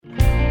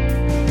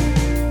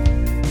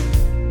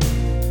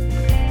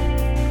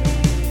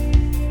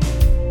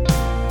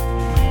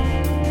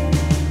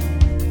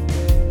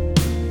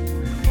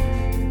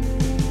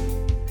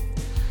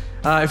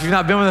If you've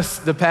not been with us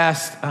the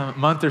past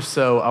month or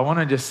so, I want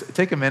to just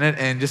take a minute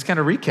and just kind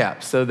of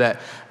recap so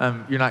that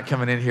you're not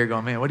coming in here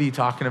going, man, what are you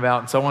talking about?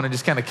 And so I want to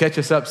just kind of catch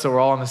us up so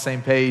we're all on the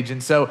same page.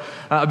 And so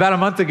about a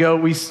month ago,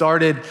 we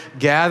started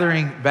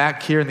gathering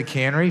back here in the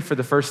cannery for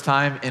the first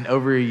time in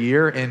over a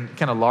year in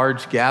kind of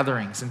large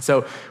gatherings. And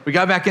so we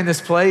got back in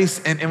this place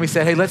and we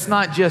said, hey, let's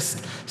not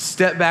just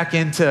step back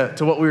into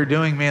what we were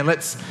doing, man.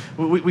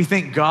 We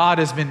think God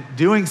has been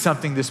doing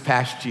something this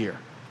past year.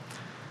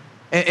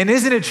 And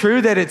isn't it true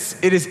that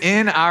it is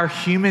in our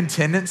human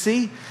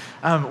tendency,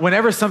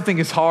 whenever something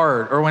is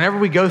hard or whenever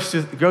we go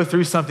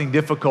through something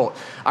difficult,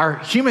 our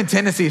human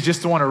tendency is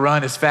just to want to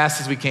run as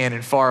fast as we can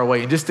and far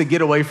away and just to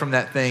get away from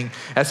that thing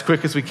as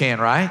quick as we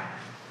can, right?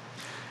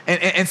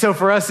 And so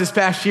for us this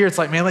past year, it's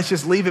like, man, let's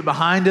just leave it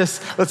behind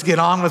us. Let's get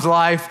on with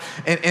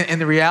life.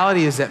 And the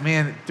reality is that,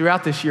 man,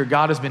 throughout this year,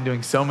 God has been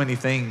doing so many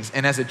things.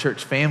 And as a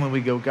church family, we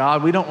go,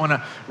 God, we don't want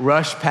to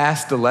rush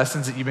past the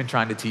lessons that you've been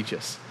trying to teach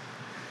us.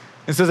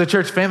 And so as a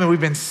church family, we've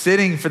been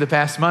sitting for the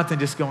past month and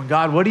just going,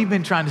 God, what have you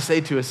been trying to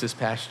say to us this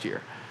past year?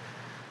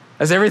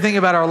 As everything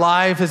about our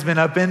life has been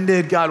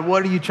upended, God,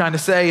 what are you trying to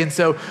say? And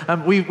so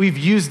we've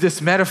used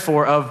this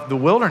metaphor of the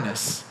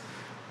wilderness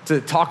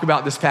to talk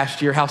about this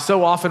past year, how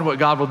so often what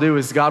God will do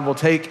is God will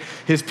take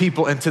his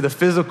people into the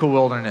physical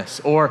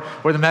wilderness or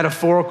the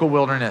metaphorical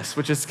wilderness,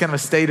 which is kind of a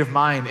state of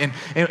mind.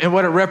 And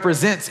what it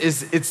represents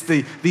is it's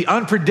the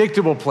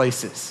unpredictable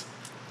places.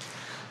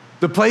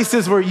 The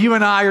places where you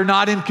and I are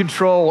not in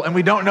control and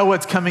we don't know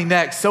what's coming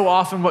next. So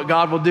often what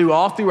God will do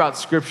all throughout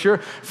Scripture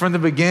from the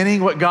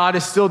beginning, what God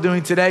is still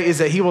doing today is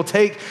that he will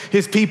take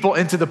his people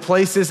into the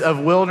places of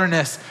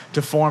wilderness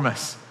to form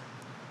us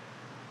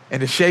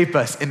and to shape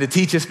us and to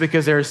teach us,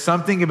 because there is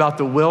something about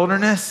the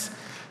wilderness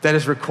that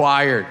is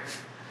required.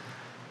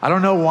 I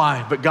don't know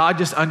why, but God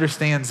just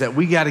understands that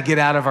we got to get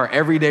out of our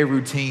everyday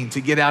routine to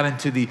get out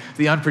into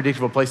the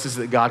unpredictable places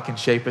that God can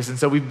shape us. And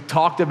so we've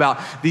talked about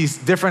these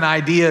different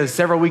ideas.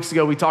 Several weeks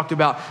ago, we talked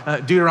about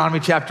Deuteronomy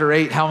chapter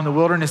 8, how in the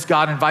wilderness,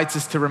 God invites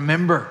us to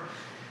remember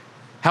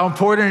how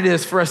important it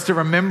is for us to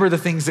remember the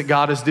things that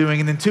God is doing.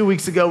 And then 2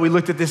 weeks ago, we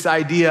looked at this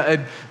idea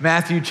in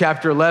Matthew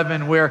chapter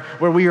 11, where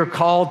we are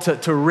called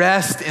to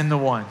rest in the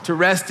one, to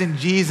rest in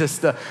Jesus,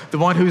 the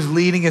one who's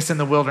leading us in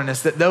the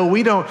wilderness, that though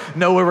we don't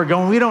know where we're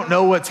going, we don't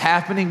know what's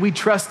happening, we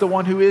trust the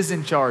one who is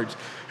in charge,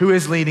 who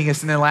is leading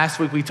us. And then last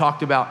week, we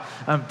talked about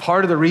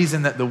part of the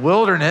reason that the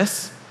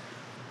wilderness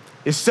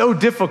is so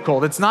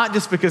difficult. It's not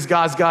just because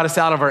God's got us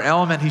out of our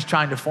element, he's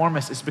trying to form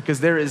us. It's because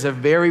there is a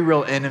very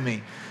real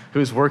enemy who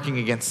is working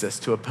against us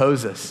to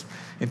oppose us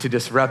and to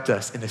disrupt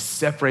us and to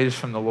separate us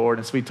from the Lord.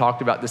 And so we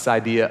talked about this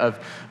idea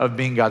of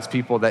being God's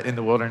people, that in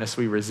the wilderness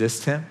we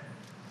resist him.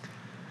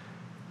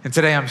 And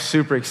today I'm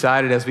super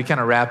excited as we kind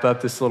of wrap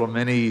up this little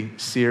mini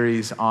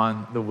series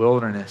on the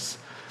wilderness.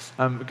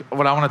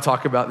 What I want to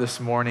talk about this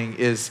morning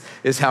is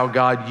how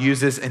God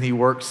uses and he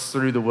works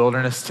through the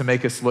wilderness to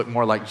make us look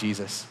more like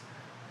Jesus.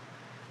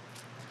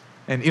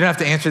 And you don't have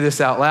to answer this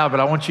out loud, but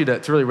I want you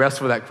to really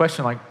wrestle with that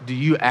question. Like, do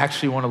you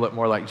actually want to look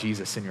more like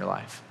Jesus in your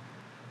life?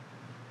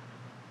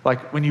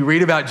 Like when you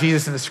read about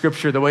Jesus in the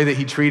scripture, the way that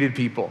he treated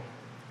people,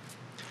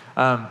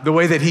 the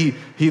way that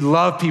he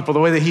loved people,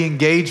 the way that he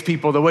engaged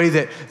people, the way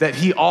that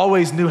he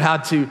always knew how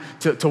to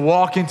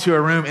walk into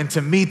a room and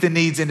to meet the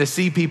needs and to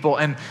see people,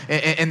 and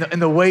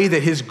the way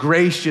that his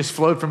grace just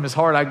flowed from his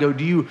heart, I go,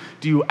 do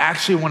you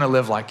actually want to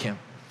live like him?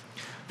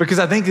 Because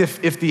I think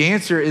if the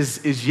answer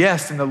is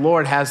yes, then the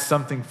Lord has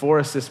something for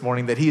us this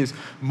morning, that he is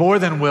more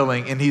than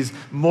willing and he's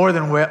more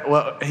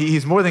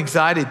than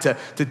excited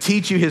to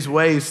teach you his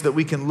ways so that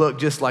we can look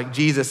just like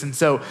Jesus. And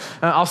so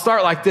I'll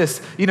start like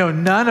this. You know,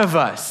 none of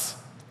us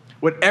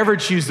would ever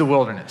choose the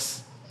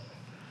wilderness.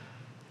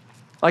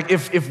 Like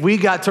if we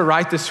got to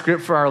write the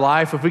script for our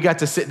life, if we got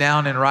to sit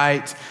down and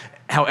write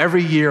how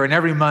every year and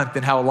every month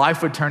and how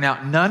life would turn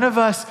out, none of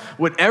us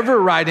would ever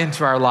write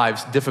into our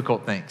lives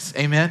difficult things.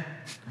 Amen?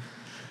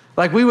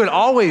 Like we would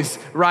always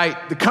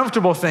write the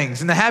comfortable things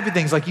and the happy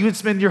things. Like you would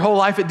spend your whole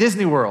life at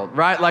Disney World,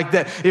 right? Like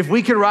that, if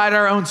we could write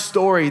our own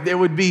story, it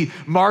would be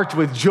marked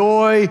with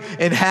joy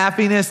and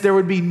happiness. There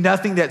would be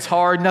nothing that's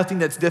hard, nothing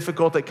that's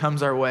difficult that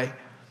comes our way.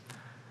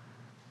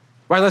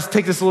 Right, let's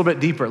take this a little bit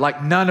deeper.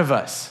 Like none of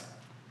us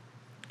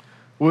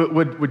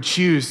would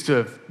choose to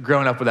have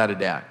grown up without a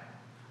dad.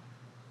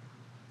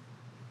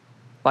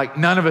 Like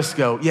none of us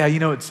go, yeah, you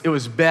know, it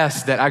was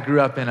best that I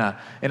grew up in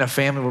a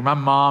family where my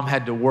mom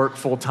had to work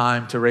full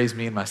time to raise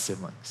me and my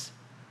siblings.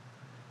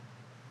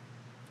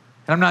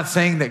 And I'm not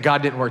saying that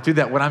God didn't work through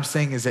that. What I'm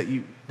saying is that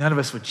none of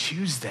us would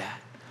choose that.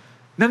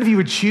 None of you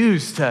would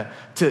choose to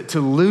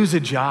lose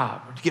a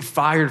job or to get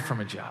fired from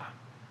a job.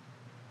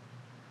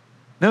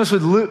 None of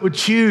us would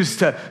choose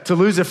to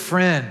lose a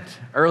friend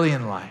early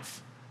in life.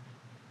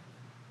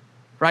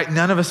 Right?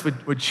 None of us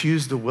would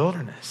choose the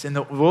wilderness. In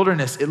the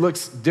wilderness, it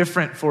looks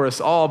different for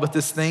us all, but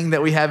this thing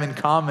that we have in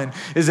common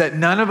is that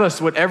none of us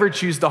would ever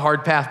choose the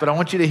hard path. But I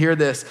want you to hear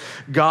this.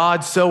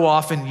 God so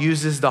often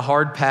uses the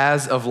hard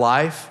paths of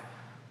life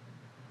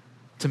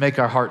to make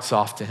our heart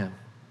soft to him.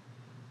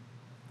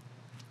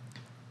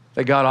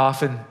 That God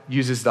often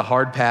uses the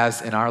hard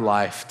paths in our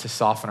life to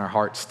soften our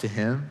hearts to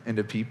him and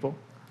to people,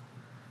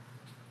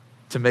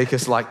 to make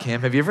us like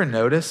him. Have you ever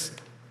noticed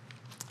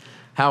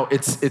how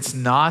it's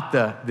not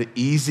the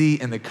easy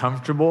and the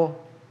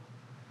comfortable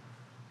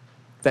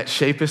that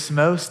shape us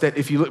most? That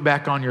if you look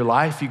back on your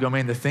life, you go,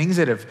 man, the things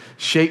that have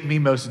shaped me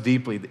most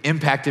deeply, that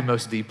impacted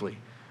most deeply,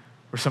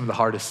 were some of the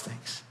hardest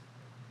things.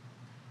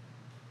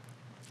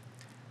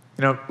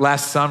 You know,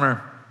 last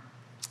summer,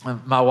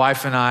 my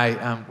wife and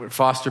I were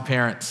foster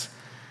parents,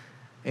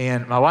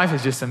 and my wife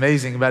is just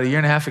amazing. About a year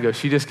and a half ago,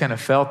 she just kind of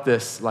felt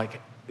this,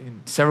 like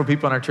several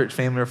people in our church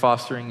family are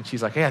fostering, and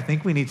she's like, hey, I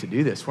think we need to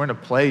do this. We're in a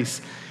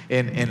place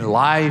in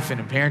life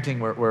and in parenting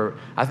where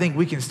I think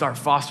we can start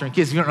fostering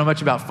kids. If you don't know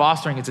much about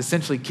fostering, it's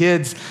essentially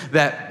kids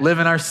that live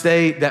in our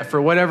state that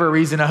for whatever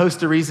reason, a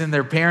host of reasons,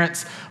 their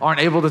parents aren't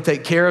able to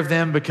take care of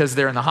them because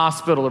they're in the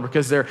hospital or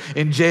because they're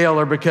in jail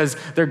or because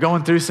they're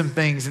going through some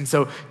things. And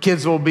so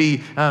kids will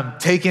be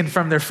taken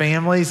from their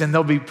families and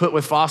they'll be put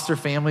with foster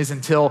families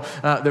until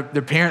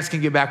their parents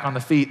can get back on the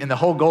feet. And the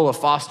whole goal of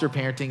foster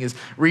parenting is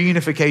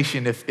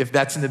reunification if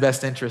that's in the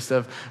best interest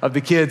of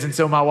the kids. And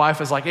so my wife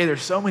was like, hey,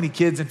 there's so many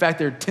kids. In fact,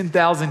 there are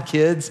 10,000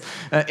 kids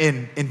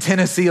in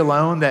Tennessee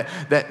alone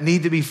that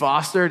need to be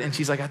fostered. And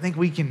she's like, I think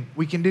we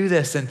can do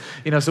this. And,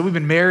 so we've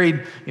been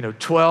married,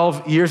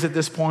 12 years at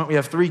this point. We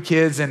have 3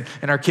 kids and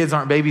our kids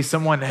aren't babies.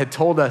 Someone had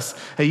told us,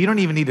 hey, you don't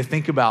even need to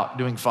think about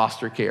doing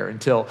foster care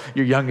until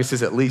your youngest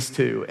is at least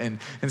 2. And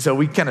so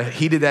we kind of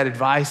heeded that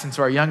advice. And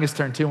so our youngest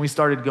turned 2 and we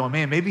started going,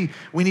 man, maybe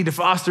we need to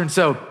foster. And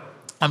so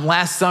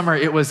last summer,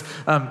 it was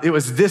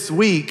this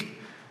week,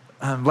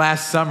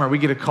 last summer, we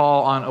get a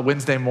call on a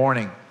Wednesday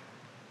morning,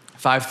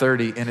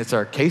 5:30, and it's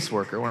our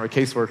caseworker, one of our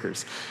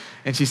caseworkers.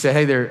 And she said,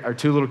 hey, there are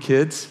 2 little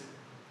kids,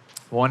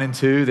 1 and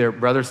 2, they're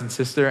brothers and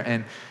sister,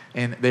 and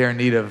they are in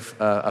need of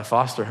a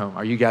foster home.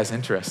 Are you guys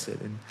interested?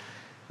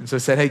 And so I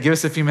said, hey, give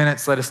us a few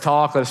minutes, let us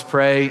talk, let us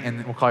pray,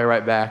 and we'll call you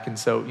right back. And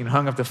so,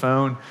 hung up the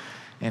phone,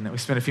 and we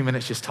spent a few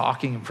minutes just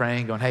talking and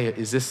praying, going, hey,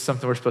 is this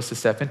something we're supposed to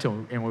step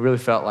into? And we really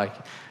felt like,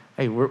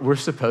 hey, we're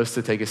supposed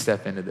to take a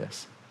step into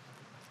this.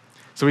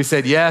 So we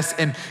said yes,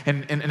 and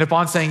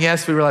upon saying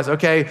yes, we realized,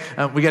 okay,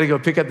 we got to go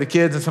pick up the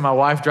kids. And so my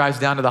wife drives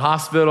down to the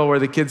hospital where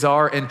the kids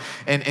are,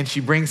 and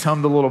she brings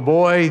home the little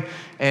boy.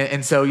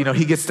 And so,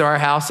 he gets to our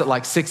house at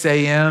like 6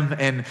 a.m.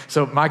 And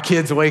so my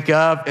kids wake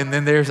up, and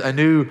then there's a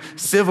new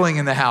sibling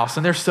in the house,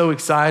 and they're so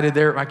excited.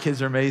 My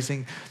kids are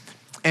amazing.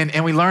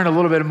 And we learned a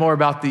little bit more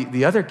about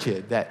the other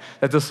kid, that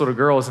this little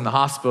girl is in the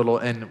hospital,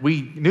 and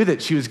we knew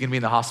that she was gonna be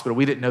in the hospital.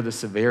 We didn't know the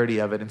severity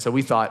of it. And so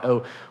we thought,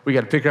 oh, we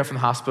gotta pick her up from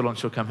the hospital and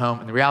she'll come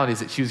home. And the reality is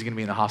that she was gonna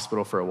be in the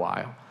hospital for a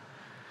while.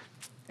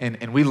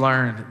 And we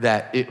learned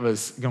that it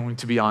was going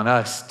to be on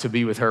us to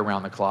be with her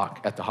around the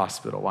clock at the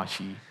hospital while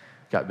she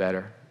got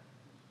better.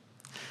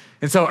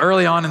 And so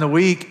early on in the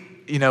week,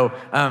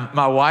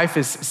 my wife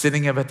is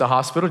sitting up at the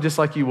hospital just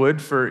like you would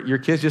for your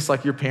kids, just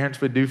like your parents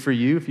would do for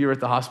you. If you were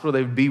at the hospital,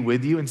 they would be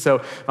with you. And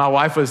so my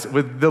wife was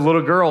with the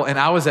little girl, and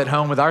I was at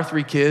home with our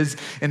 3 kids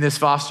and this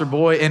foster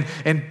boy.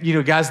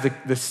 And guys,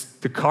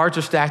 the cards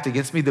are stacked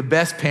against me. The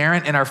best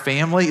parent in our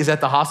family is at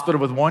the hospital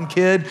with 1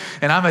 kid,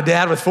 and I'm a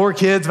dad with 4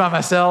 kids by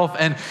myself,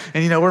 and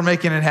we're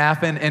making it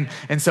happen.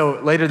 And so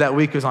later that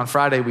week, it was on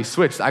Friday, we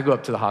switched. I go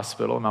up to the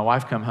hospital, and my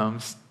wife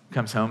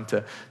comes home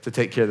to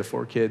take care of the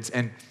 4 kids.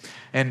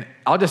 And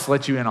I'll just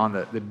let you in on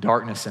the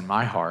darkness in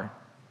my heart.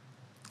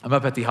 I'm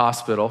up at the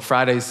hospital.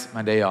 Friday's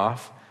my day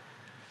off.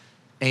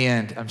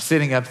 And I'm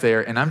sitting up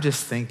there, and I'm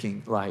just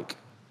thinking, like,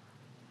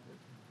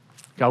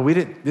 God,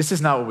 this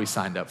is not what we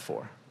signed up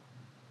for.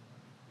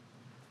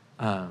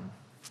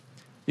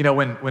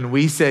 When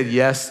we said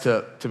yes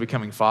to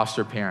becoming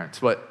foster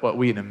parents, what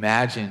we had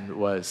imagined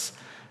was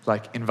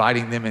like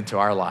inviting them into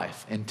our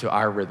life, into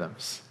our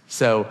rhythms.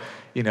 So,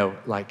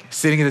 like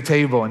sitting at the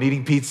table and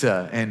eating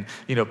pizza and,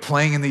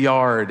 playing in the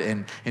yard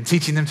and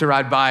teaching them to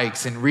ride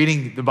bikes and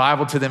reading the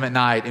Bible to them at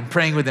night and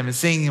praying with them and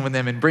singing with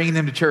them and bringing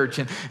them to church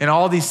and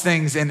all these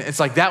things. And it's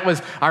like, that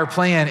was our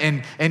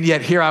plan. And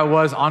yet here I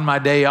was on my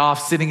day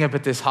off, sitting up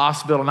at this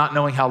hospital, not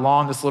knowing how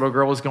long this little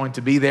girl was going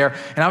to be there.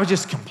 And I was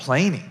just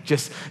complaining,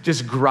 just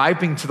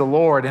griping to the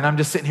Lord. And I'm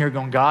just sitting here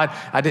going, God,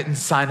 I didn't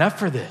sign up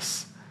for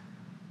this.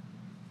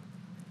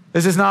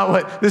 This is not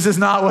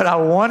what I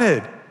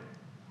wanted.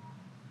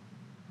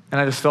 And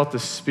I just felt the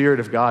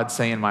Spirit of God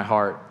say in my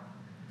heart,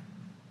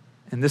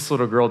 and this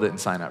little girl didn't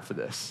sign up for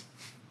this.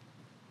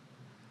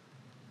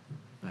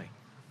 Like,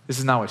 this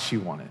is not what she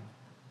wanted.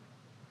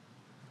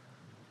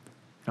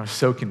 I was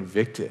so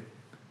convicted.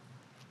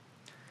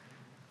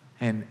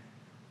 And,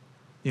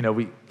 the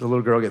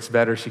little girl gets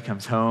better. She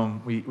comes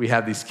home. We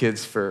have these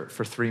kids for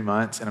 3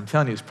 months. And I'm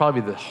telling you, it's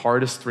probably the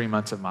hardest 3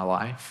 months of my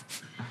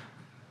life.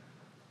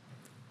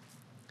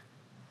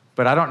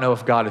 But I don't know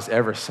if God has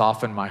ever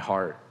softened my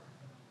heart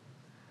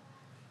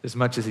as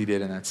much as he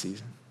did in that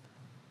season.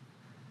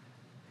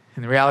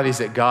 And the reality is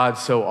that God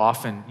so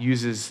often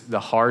uses the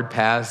hard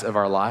paths of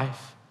our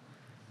life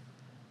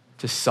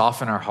to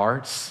soften our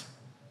hearts,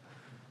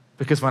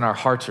 because when our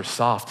hearts are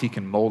soft, he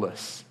can mold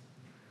us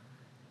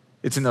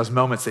It's in those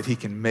moments that he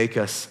can make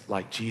us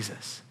like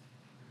Jesus.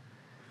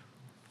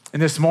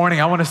 And this morning,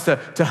 I want us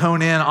to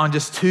hone in on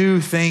just two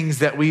things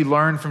that we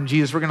learn from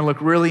Jesus. We're going to look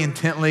really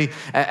intently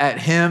at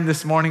him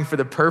this morning for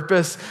the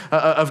purpose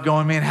of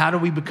going, man, how do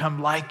we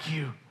become like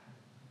you?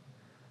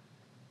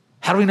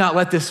 How do we not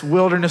let this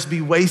wilderness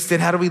be wasted?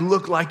 How do we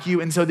look like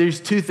you? And so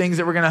there's two things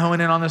that we're going to hone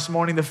in on this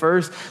morning. The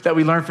first that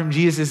we learned from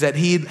Jesus is that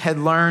he had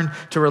learned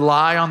to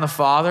rely on the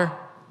Father.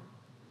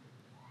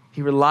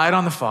 He relied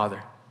on the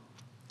Father.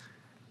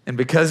 And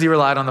because he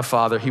relied on the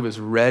Father, he was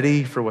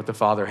ready for what the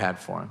Father had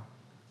for him.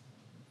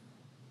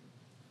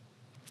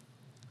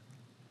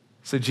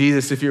 So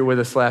Jesus, if you were with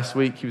us last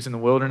week, he was in the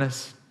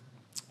wilderness,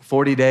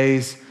 40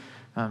 days,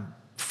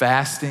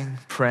 fasting,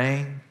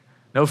 praying,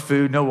 no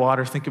food, no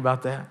water. Think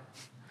about that.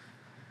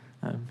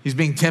 He's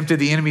being tempted.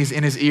 The enemy's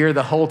in his ear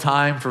the whole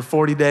time for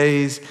 40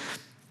 days.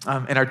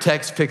 And our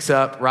text picks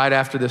up right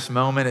after this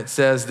moment. It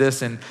says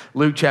this in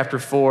Luke chapter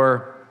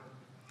 4,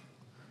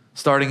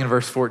 starting in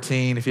verse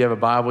 14. If you have a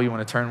Bible, you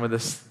want to turn with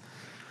us,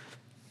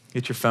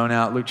 get your phone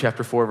out. Luke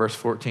chapter 4, verse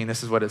 14.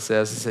 This is what it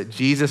says. It said,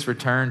 Jesus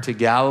returned to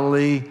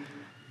Galilee,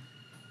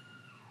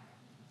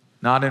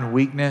 not in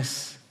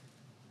weakness,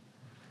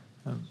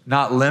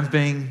 not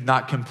limping,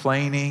 not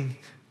complaining.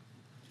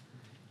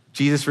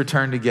 Jesus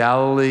returned to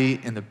Galilee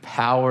in the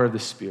power of the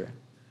Spirit.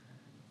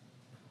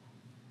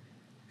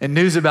 And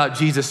news about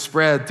Jesus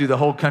spread through the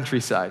whole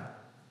countryside.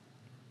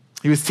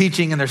 He was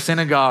teaching in their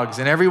synagogues,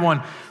 and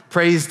everyone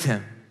praised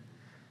him.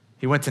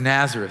 He went to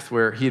Nazareth,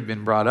 where he had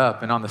been brought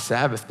up, and on the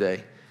Sabbath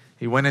day,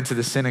 he went into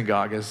the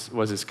synagogue, as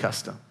was his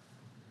custom.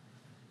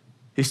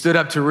 He stood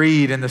up to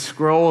read, and the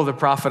scroll of the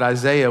prophet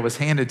Isaiah was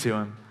handed to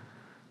him.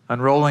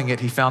 Unrolling it,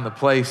 he found the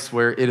place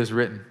where it is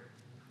written,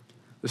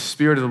 "The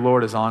Spirit of the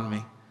Lord is on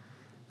me,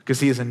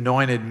 because he has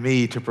anointed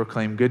me to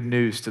proclaim good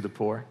news to the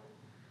poor.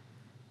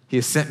 He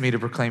has sent me to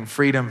proclaim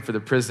freedom for the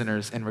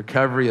prisoners and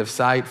recovery of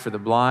sight for the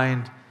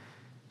blind,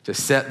 to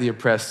set the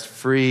oppressed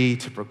free,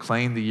 to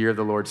proclaim the year of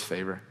the Lord's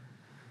favor."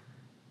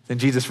 Then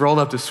Jesus rolled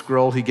up the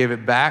scroll, he gave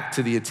it back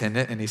to the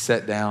attendant, and he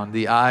sat down.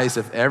 The eyes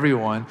of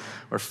everyone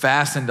were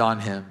fastened on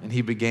him, and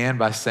he began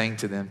by saying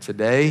to them,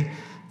 "Today,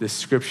 this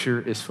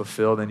scripture is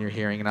fulfilled in your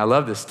hearing." And I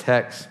love this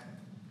text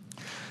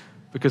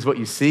because what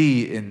you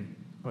see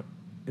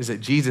is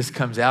that Jesus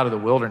comes out of the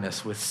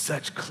wilderness with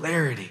such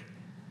clarity.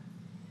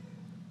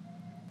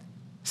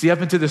 See,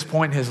 up until this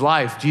point in his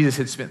life, Jesus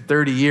had spent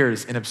 30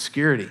 years in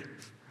obscurity.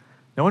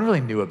 No one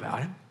really knew about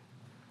him.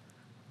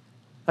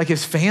 Like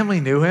his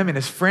family knew him and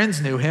his friends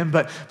knew him,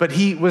 but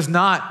he was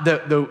not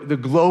the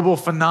global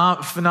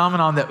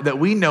phenomenon that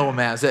we know him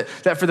as.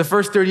 That for the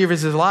first 30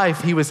 years of his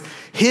life, he was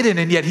hidden,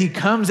 and yet he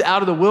comes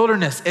out of the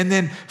wilderness, and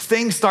then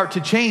things start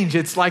to change.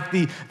 It's like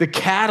the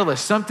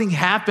catalyst. Something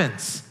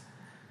happens.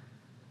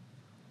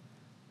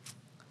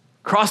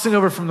 Crossing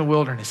over from the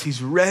wilderness,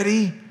 he's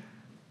ready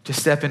to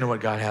step into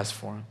what God has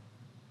for him.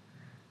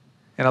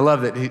 And I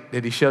love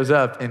that he shows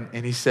up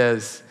and he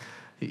says,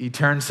 he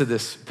turns to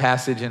this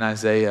passage in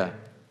Isaiah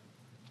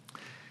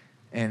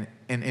and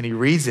he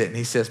reads it and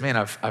he says, man,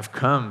 I've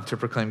come to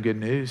proclaim good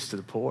news to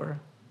the poor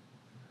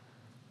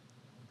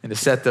and to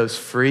set those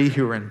free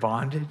who are in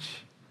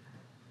bondage.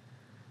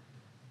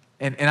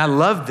 And I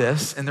love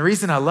this. And the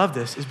reason I love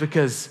this is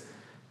because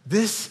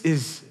this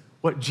is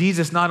what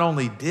Jesus not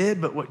only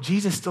did, but what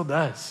Jesus still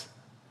does.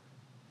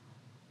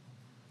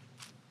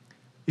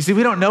 You see,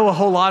 we don't know a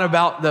whole lot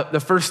about the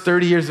first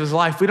 30 years of his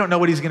life. We don't know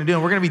what he's going to do,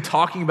 and we're going to be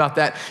talking about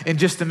that in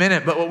just a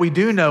minute. But what we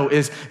do know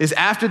is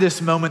after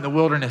this moment in the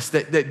wilderness,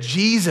 that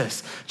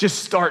Jesus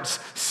just starts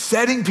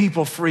setting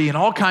people free in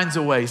all kinds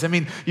of ways. I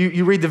mean,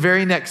 you read the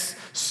very next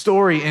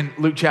story in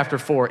Luke chapter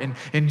 4,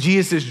 and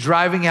Jesus is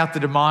driving out the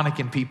demonic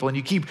in people, and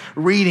you keep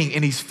reading,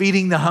 and he's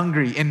feeding the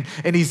hungry,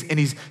 and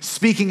he's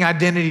speaking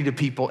identity to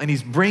people, and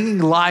he's bringing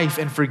life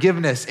and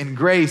forgiveness and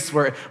grace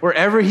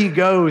wherever he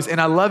goes. And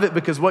I love it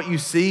because what you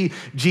see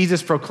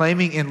Jesus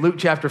proclaiming in Luke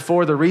chapter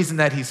 4, the reason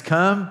that he's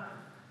come,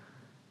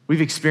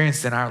 we've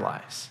experienced in our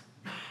lives.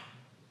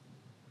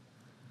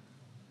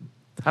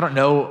 I don't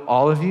know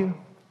all of you,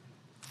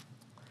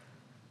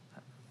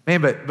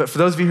 man, but for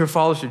those of you who are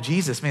followers of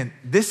Jesus, man,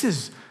 this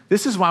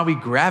is why we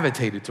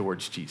gravitated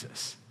towards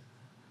Jesus.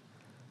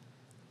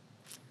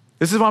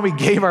 This is why we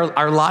gave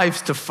our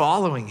lives to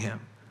following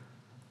him.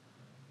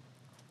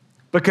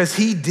 Because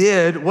he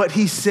did what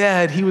he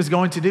said he was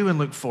going to do in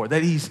Luke 4,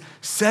 that he's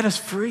set us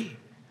free.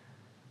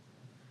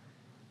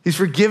 He's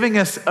forgiving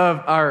us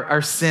of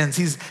our sins.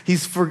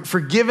 He's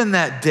forgiven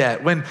that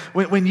debt.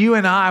 When you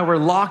and I were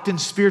locked in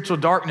spiritual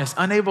darkness,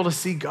 unable to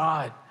see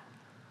God,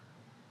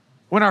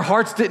 when our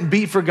hearts didn't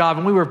beat for God,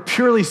 when we were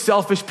purely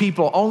selfish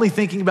people, only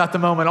thinking about the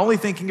moment, only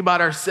thinking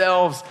about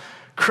ourselves,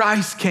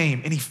 Christ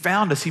came and he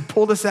found us. He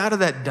pulled us out of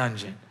that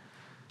dungeon.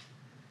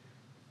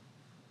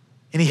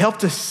 And he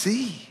helped us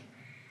see.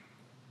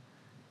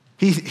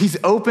 He's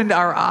opened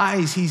our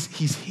eyes.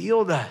 He's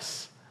healed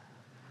us.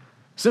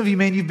 Some of you,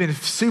 man, you've been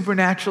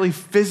supernaturally,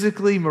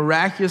 physically,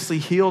 miraculously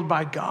healed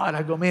by God.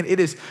 I go, man, it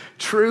is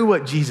true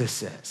what Jesus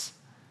says.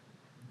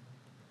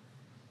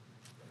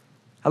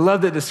 I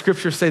love that the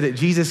scriptures say that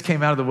Jesus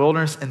came out of the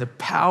wilderness in the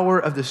power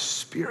of the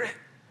Spirit.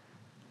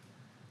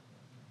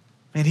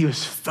 Man, he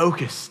was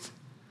focused.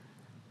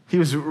 He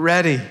was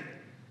ready.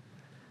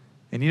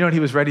 And you know what he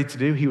was ready to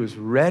do? He was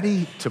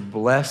ready to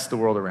bless the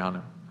world around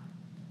him.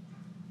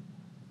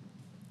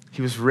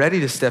 He was ready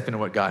to step into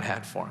what God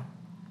had for him.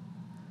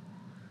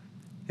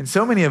 And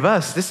so many of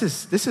us, this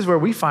is where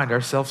we find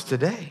ourselves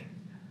today.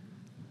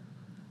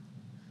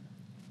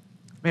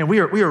 Man, we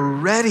are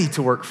ready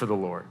to work for the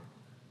Lord.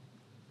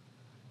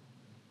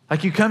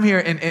 Like you come here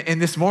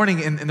and this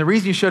morning, and the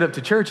reason you showed up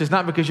to church is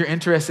not because you're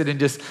interested in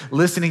just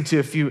listening to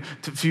a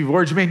few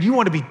words. Man, you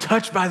want to be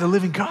touched by the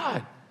living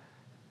God.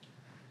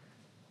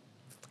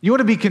 You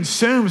want to be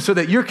consumed so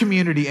that your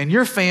community and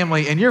your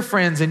family and your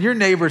friends and your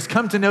neighbors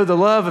come to know the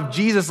love of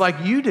Jesus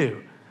like you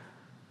do.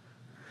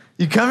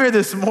 You come here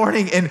this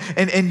morning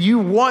and you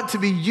want to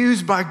be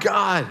used by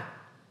God.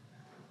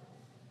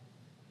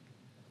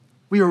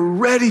 We are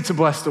ready to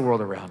bless the world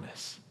around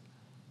us.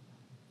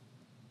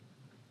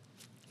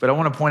 But I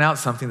want to point out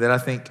something that I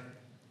think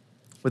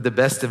with the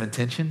best of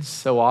intentions,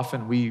 so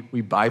often we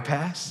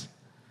bypass.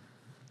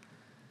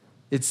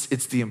 It's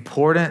the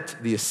important,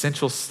 the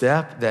essential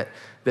step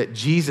that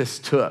Jesus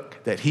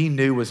took, that he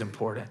knew was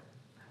important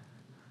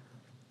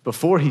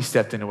before he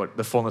stepped into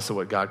the fullness of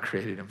what God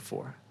created him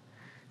for.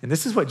 And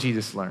this is what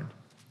Jesus learned.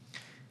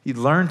 He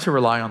learned to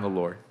rely on the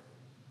Lord.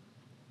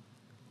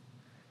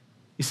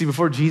 You see,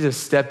 before Jesus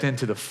stepped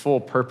into the full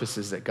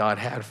purposes that God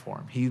had for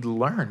him, he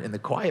learned in the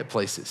quiet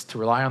places to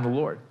rely on the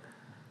Lord.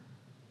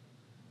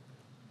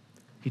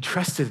 He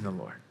trusted in the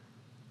Lord.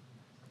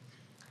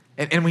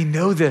 And we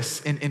know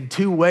this in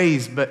two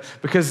ways, but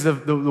because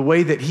of the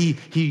way that he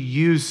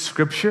used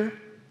Scripture,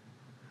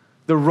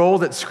 the role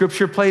that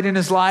Scripture played in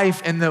his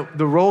life, and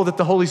the role that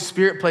the Holy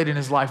Spirit played in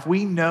his life.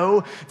 We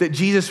know that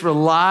Jesus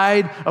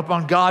relied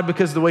upon God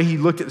because of the way he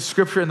looked at the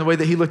Scripture and the way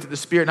that he looked at the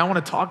Spirit. And I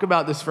want to talk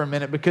about this for a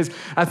minute because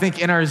I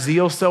think in our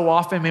zeal so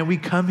often, man, we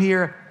come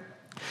here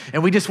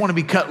and we just want to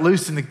be cut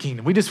loose in the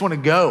kingdom. We just want to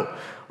go.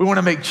 We want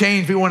to make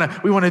change. We want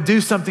to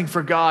do something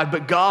for God.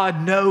 But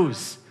God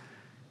knows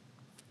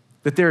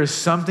that there is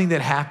something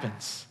that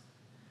happens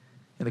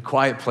in the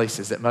quiet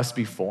places that must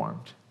be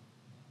formed,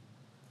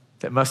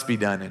 that must be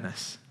done in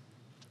us.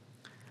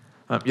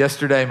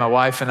 Yesterday, my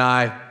wife and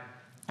I,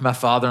 my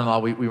father-in-law,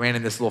 we ran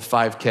in this little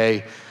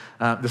 5K,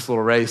 this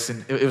little race,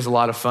 and it was a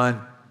lot of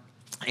fun.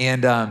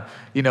 And,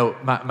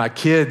 my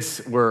kids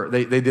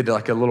they did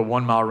like a little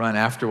 1 mile run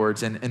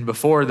afterwards. And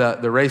before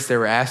the race, they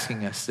were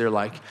asking us, they're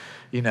like,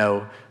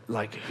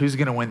 who's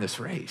going to win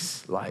this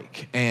race?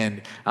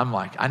 And I'm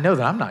like, I know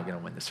that I'm not going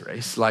to win this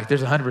race.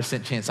 There's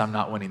 100% chance I'm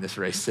not winning this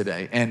race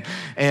today.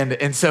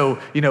 And so,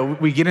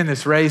 we get in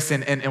this race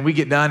and we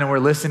get done and we're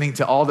listening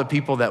to all the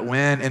people that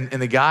win.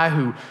 And the guy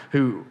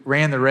who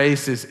ran the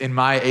race is in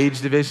my age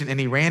division, and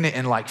he ran it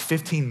in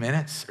 15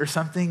 minutes or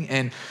something.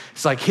 And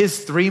it's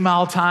his 3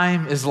 mile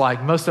time is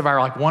most of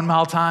our 1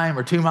 mile time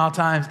or 2 mile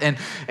times. And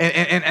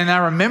I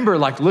remember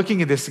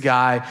looking at this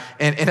guy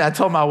and I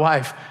told my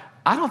wife,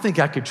 I don't think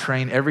I could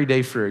train every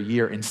day for a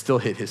year and still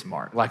hit his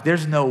mark.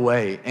 There's no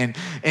way.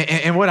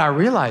 And what I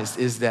realized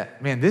is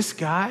that, man, this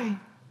guy,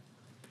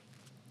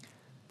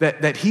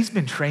 that he's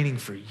been training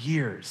for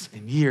years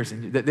and years,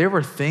 and that there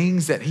were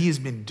things that he has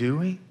been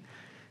doing.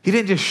 He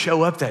didn't just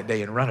show up that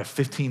day and run a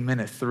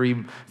 15-minute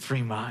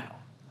three mile.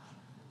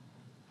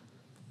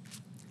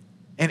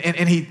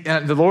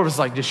 And the Lord was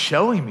just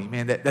showing me,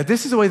 man, that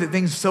this is the way that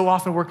things so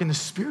often work in the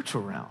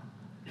spiritual realm.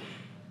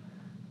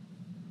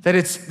 That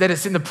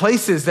it's in the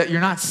places that you're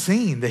not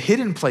seeing, the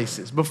hidden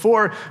places.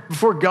 Before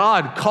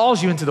God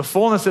calls you into the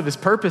fullness of his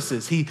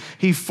purposes, he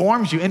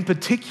forms you. In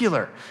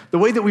particular, the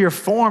way that we are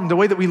formed, the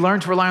way that we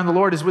learn to rely on the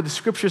Lord is with the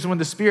Scriptures and with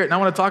the Spirit. And I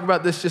want to talk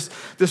about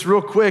this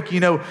real quick.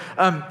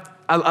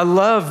 I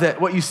love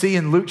that what you see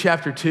in Luke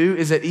chapter 2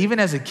 is that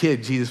even as a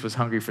kid, Jesus was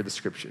hungry for the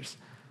Scriptures.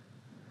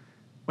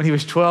 When he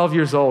was 12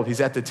 years old,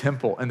 he's at the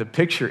temple, and the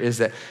picture is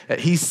that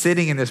he's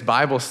sitting in this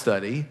Bible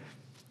study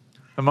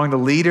among the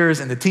leaders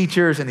and the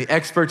teachers and the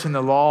experts in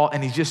the law,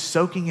 and he's just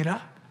soaking it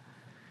up.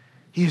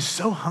 He is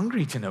so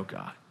hungry to know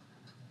God.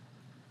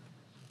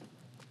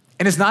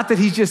 And it's not that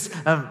he's just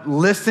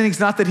listening. It's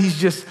not that he's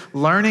just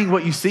learning.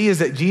 What you see is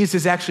that Jesus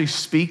is actually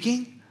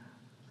speaking.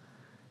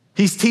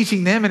 He's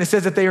teaching them, and it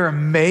says that they are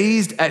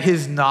amazed at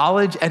his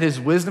knowledge, at his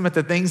wisdom, at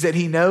the things that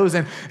he knows.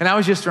 And I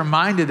was just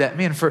reminded that,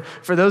 man, for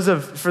those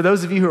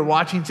of you who are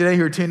watching today,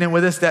 who are tuned in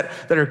with us,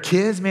 that are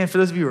kids, man, for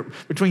those of you who are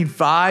between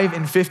 5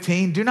 and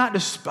 15, do not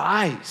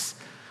despise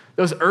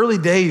those early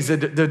days, the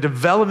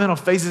developmental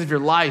phases of your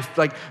life.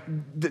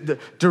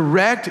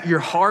 Direct your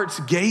heart's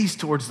gaze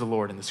towards the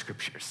Lord in the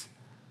Scriptures.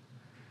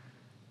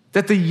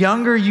 That the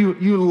younger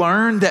you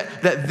learn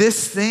that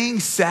this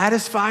thing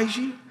satisfies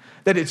you,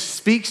 that it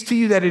speaks to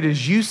you, that it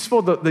is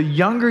useful, the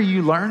younger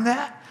you learn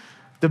that,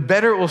 the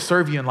better it will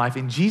serve you in life.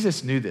 And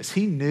Jesus knew this.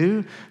 He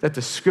knew that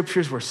the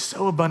Scriptures were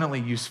so abundantly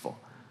useful.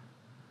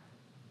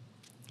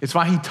 It's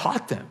why he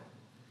taught them.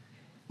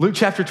 Luke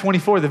chapter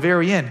 24, the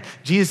very end,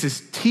 Jesus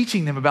is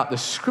teaching them about the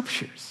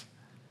Scriptures.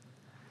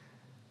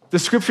 The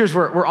scriptures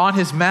were on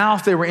his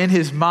mouth. They were in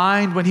his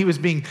mind when he was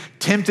being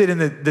tempted in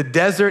the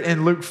desert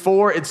in Luke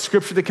 4. It's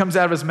scripture that comes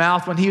out of his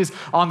mouth. When he was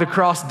on the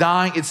cross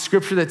dying, it's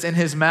scripture that's in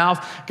his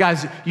mouth.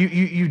 Guys,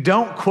 you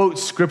don't quote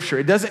scripture.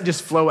 It doesn't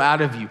just flow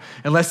out of you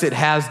unless it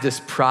has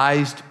this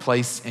prized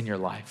place in your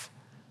life.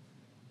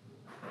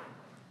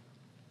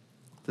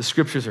 The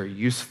scriptures are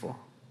useful.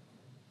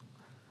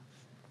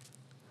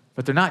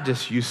 But they're not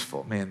just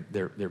useful, man,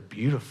 they're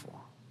beautiful.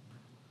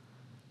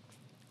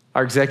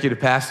 Our executive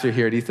pastor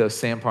here at Ethos,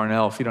 Sam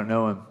Parnell, if you don't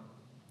know him,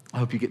 I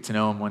hope you get to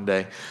know him one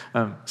day.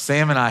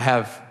 Sam and I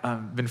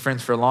have been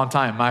friends for a long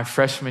time. My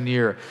freshman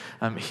year,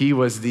 he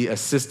was the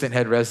assistant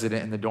head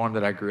resident in the dorm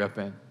that I grew up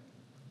in.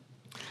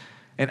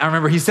 And I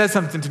remember he said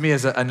something to me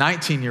as a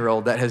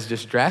 19-year-old that has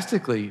just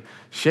drastically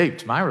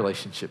shaped my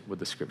relationship with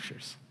the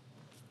scriptures.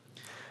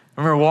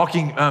 I remember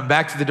walking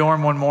back to the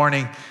dorm one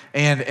morning,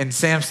 and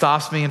Sam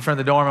stops me in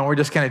front of the dorm, and we're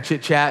just kind of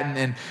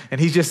chit-chatting,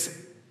 and he's just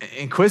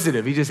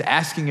inquisitive. He's just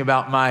asking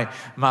about my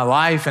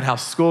life and how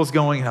school's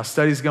going and how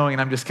study's going,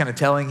 and I'm just kind of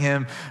telling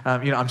him,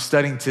 I'm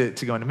studying to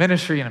go into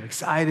ministry, and I'm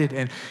excited,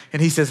 and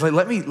he says,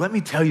 let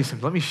me tell you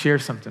something. Let me share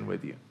something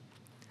with you.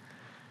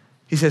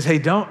 He says, hey,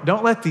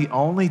 don't let the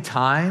only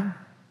time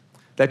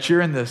that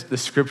you're in the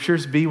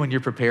scriptures be when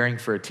you're preparing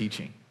for a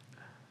teaching.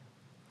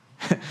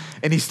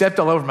 And he stepped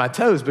all over my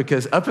toes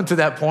because up until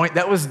that point,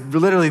 that was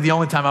literally the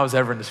only time I was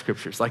ever in the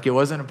scriptures. Like it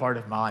wasn't a part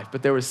of my life,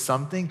 but there was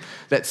something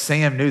that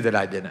Sam knew that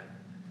I didn't.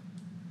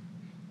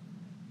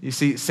 You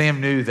see,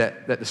 Sam knew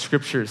that the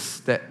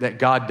scriptures, that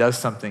God does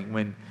something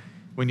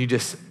when you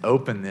just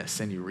open this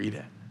and you read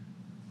it.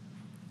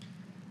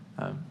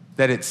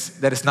 That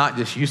it's not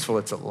just useful,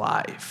 it's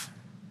alive.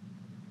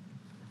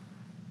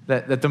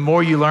 That the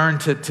more you learn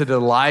to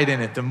delight in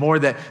it, the more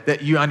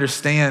that you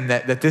understand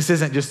that this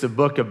isn't just a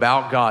book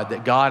about God,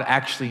 that God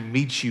actually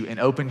meets you and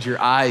opens your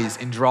eyes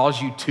and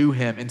draws you to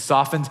him and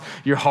softens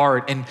your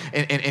heart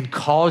and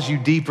calls you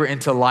deeper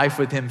into life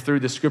with him through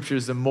the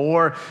scriptures, the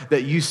more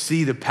that you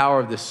see the power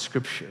of the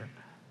scripture,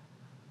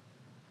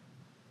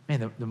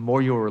 man, the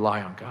more you'll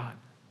rely on God.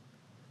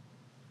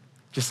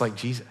 Just like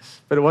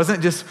Jesus. But it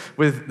wasn't just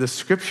with the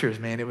scriptures,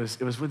 man, it was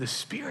with the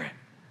Spirit.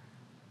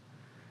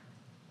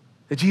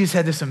 That Jesus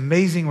had this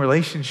amazing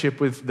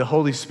relationship with the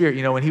Holy Spirit.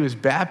 You know, when he was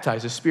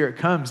baptized, the Spirit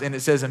comes, and it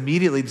says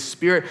immediately the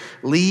Spirit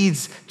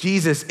leads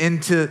Jesus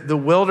into the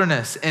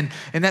wilderness. And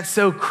that's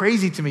so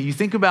crazy to me. You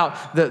think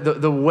about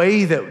the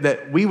way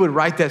that we would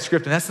write that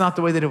script, and that's not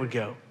the way that it would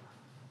go.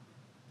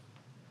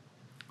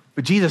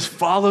 But Jesus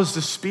follows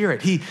the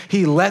Spirit.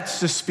 He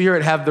lets the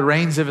Spirit have the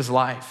reins of his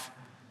life.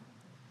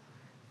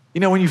 You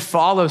know, when you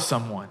follow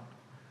someone,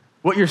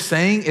 what you're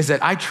saying is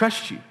that I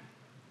trust you.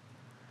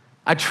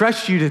 I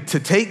trust you to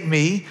take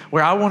me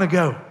where I want to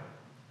go.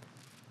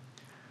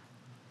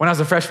 When I was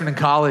a freshman in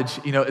college,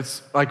 you know,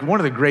 it's like one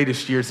of the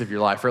greatest years of your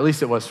life, or at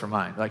least it was for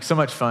mine. Like so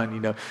much fun, you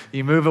know.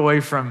 You move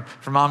away from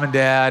mom and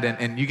dad,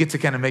 and you get to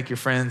kind of make your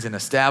friends and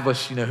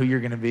establish, you know, who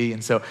you're going to be.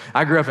 And so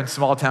I grew up in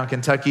small town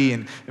Kentucky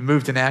and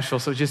moved to Nashville,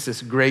 so it's just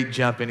this great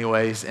jump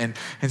anyways. And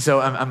so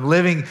I'm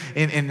living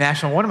in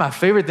Nashville. One of my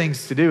favorite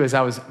things to do as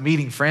I was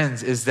meeting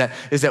friends is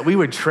that we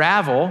would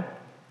travel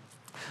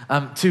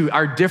to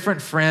our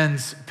different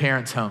friends'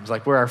 parents' homes,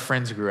 like where our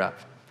friends grew up.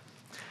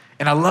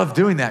 And I love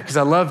doing that because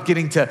I love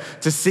getting to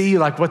see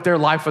like what their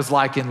life was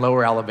like in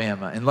Lower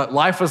Alabama and what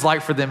life was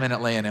like for them in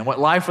Atlanta and what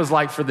life was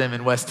like for them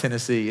in West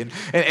Tennessee.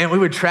 And we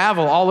would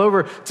travel all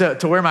over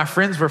to where my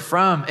friends were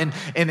from.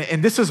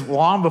 And this was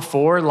long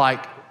before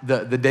like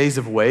the days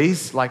of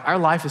Waze. Like our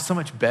life is so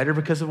much better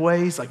because of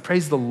Waze. Like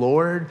praise the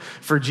Lord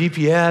for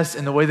GPS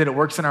and the way that it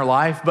works in our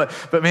life.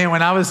 But man,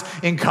 when I was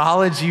in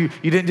college, you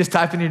didn't just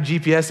type in your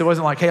GPS. It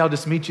wasn't like, hey, I'll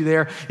just meet you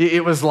there.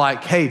 It was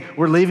like, hey,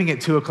 we're leaving at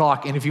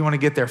 2:00. And if you want to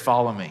get there,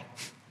 follow me.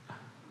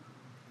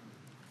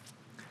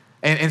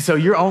 And so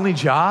your only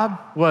job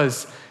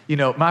was, you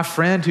know, my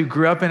friend who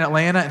grew up in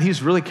Atlanta, and he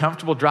was really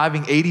comfortable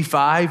driving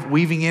 85,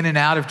 weaving in and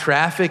out of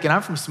traffic. And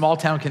I'm from small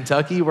town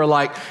Kentucky where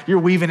like you're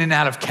weaving in and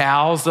out of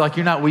cows. Like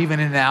you're not weaving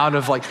in and out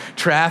of like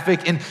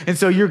traffic. And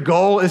so your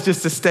goal is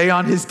just to stay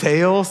on his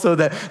tail so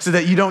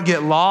that you don't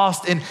get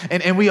lost.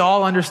 And we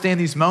all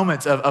understand these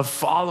moments of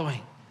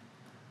following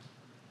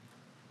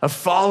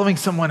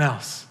someone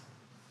else,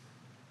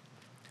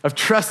 of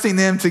trusting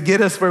them to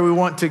get us where we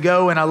want to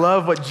go. And I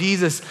love what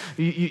Jesus,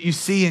 you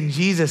see in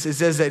Jesus, it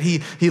says that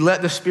he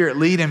let the Spirit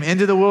lead him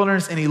into the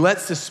wilderness, and he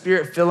lets the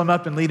Spirit fill him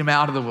up and lead him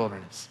out of the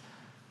wilderness.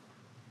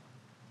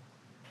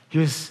 He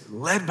was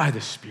led by the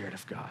Spirit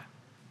of God.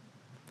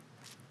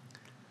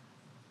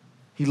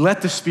 He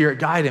let the Spirit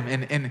guide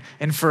him.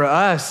 And for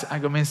us, I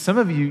go, man, some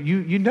of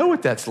you know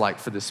what that's like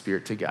for the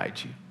Spirit to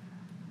guide you.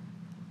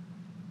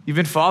 You've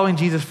been following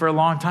Jesus for a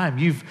long time.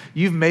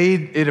 You've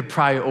made it a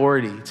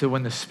priority to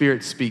when the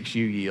Spirit speaks,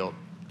 you yield.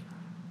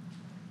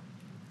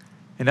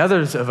 And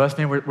others of us,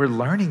 man, we're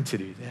learning to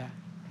do that.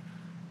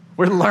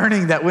 We're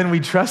learning that when we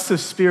trust the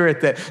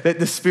Spirit, that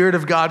the Spirit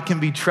of God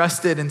can be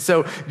trusted. And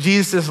so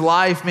Jesus'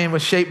 life, man,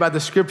 was shaped by the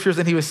scriptures,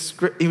 and he was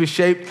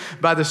shaped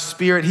by the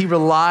Spirit. He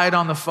relied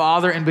on the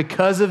Father, and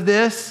because of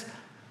this,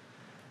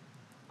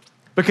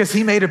 because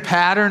he made a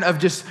pattern of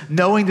just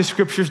knowing the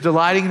scriptures,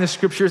 delighting in the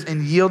scriptures,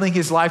 and yielding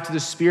his life to the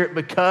Spirit.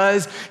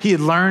 Because he had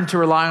learned to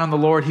rely on the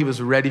Lord, he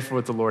was ready for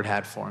what the Lord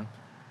had for him.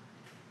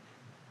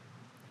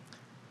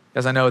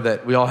 Because I know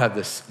that we all have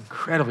this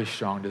incredibly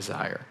strong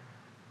desire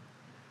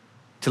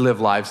to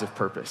live lives of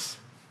purpose,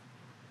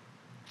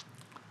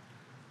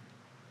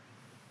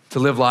 to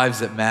live lives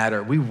that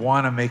matter. We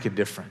want to make a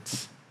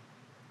difference.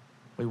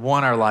 We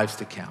want our lives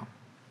to count.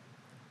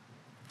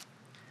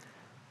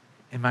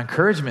 And my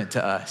encouragement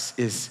to us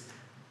is,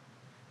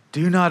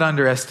 do not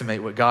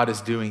underestimate what God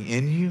is doing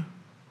in you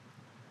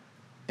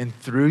and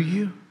through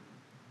you.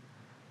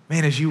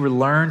 Man, as you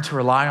learn to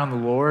rely on the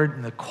Lord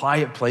in the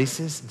quiet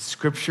places, in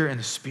Scripture and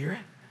the Spirit,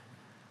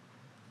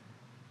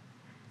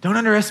 don't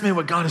underestimate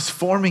what God is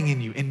forming in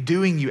you and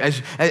doing you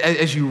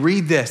as you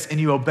read this and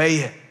you obey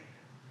it.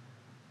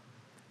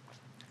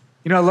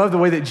 You know, I love the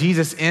way that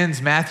Jesus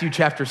ends Matthew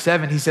chapter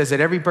 7. He says that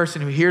every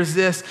person who hears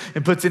this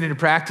and puts it into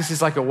practice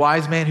is like a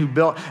wise man who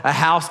built a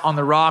house on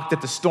the rock,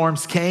 that the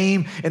storms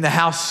came and the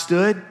house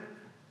stood.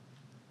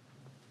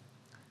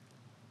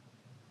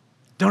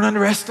 Don't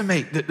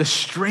underestimate the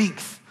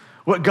strength,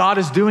 what God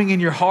is doing in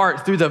your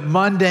heart through the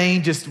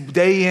mundane, just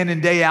day in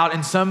and day out.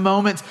 In some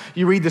moments,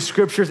 you read the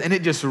scriptures and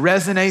it just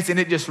resonates and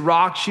it just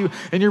rocks you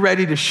and you're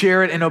ready to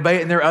share it and obey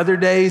it. And there are other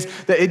days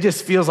that it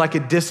just feels like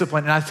a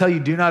discipline. And I tell you,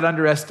 do not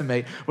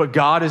underestimate what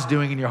God is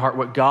doing in your heart,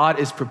 what God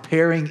is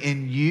preparing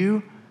in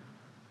you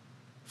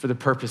for the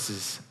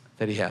purposes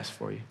that he has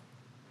for you.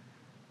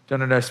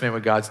 Don't underestimate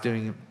what God's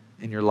doing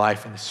in your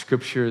life, in the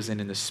scriptures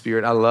and in the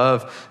Spirit. I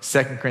love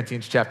 2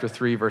 Corinthians chapter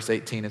 3, verse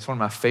 18. It's one of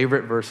my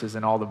favorite verses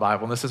in all the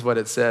Bible. And this is what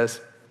it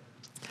says.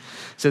 It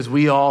says,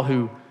 we all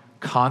who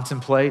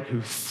contemplate,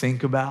 who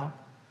think about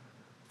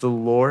the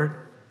Lord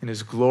and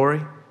his glory,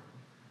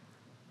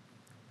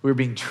 we're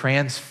being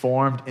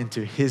transformed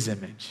into his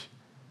image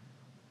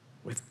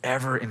with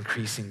ever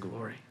increasing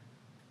glory.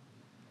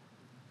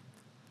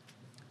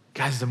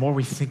 Guys, the more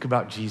we think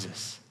about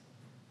Jesus,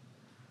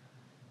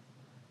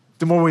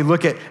 the more we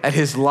look at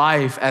his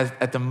life,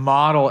 at the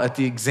model, at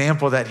the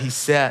example that he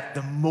set,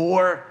 the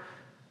more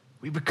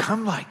we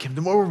become like him,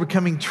 the more we're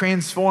becoming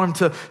transformed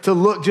to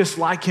look just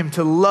like him,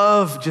 to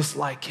love just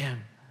like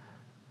him.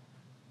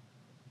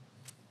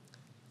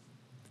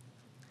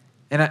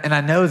 And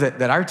I know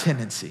that our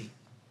tendency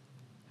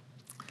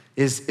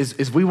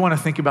is we want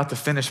to think about the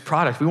finished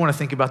product. We want to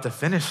think about the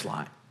finish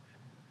line.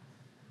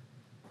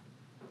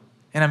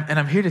 And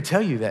I'm here to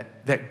tell you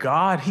that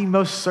God, he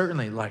most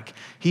certainly,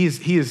 he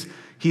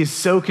is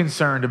so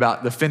concerned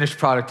about the finished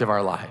product of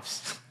our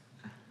lives.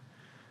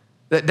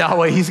 That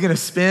way he's going to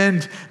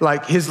spend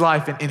his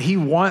life and he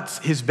wants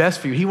his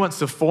best for you. He wants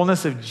the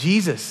fullness of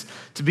Jesus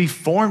to be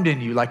formed in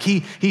you.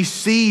 He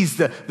sees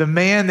the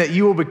man that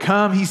you will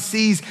become. He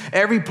sees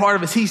every part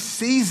of us. He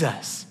sees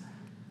us.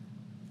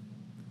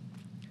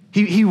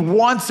 He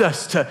wants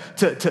us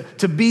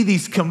to be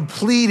these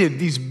completed,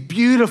 these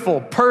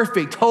beautiful,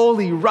 perfect,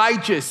 holy,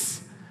 righteous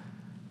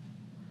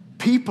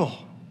people.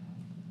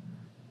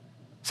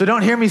 So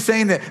don't hear me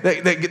saying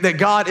that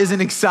God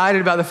isn't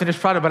excited about the finished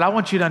product, but I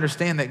want you to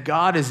understand that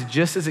God is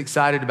just as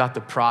excited about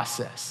the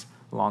process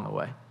along the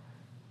way.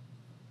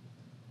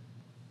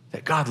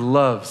 That God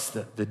loves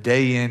the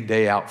day in,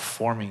 day out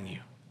forming you.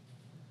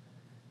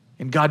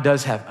 And God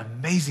does have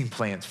amazing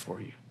plans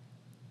for you.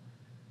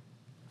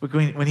 Look,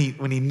 when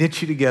he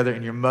knit you together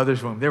in your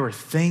mother's womb, there were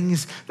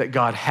things that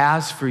God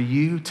has for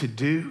you to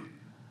do.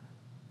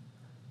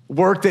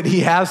 Work that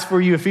he has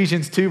for you,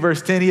 Ephesians 2,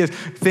 verse 10, he has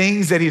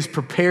things that he's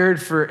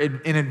prepared for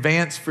in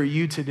advance for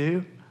you to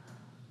do.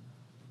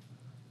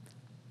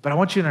 But I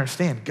want you to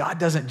understand, God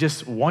doesn't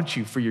just want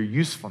you for your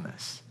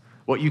usefulness,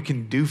 what you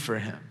can do for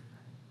him.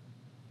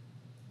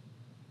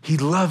 He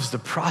loves the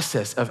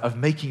process of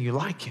making you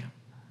like him.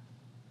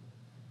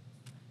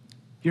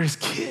 You're his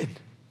kid.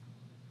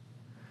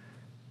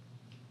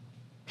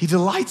 He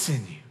delights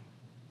in you.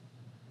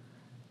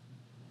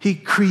 He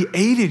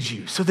created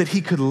you so that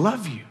he could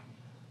love you,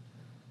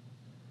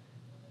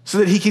 so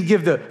that he could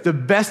give the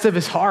best of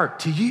his heart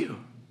to you.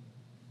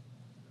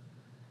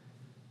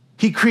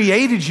 He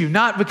created you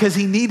not because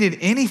he needed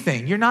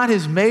anything. You're not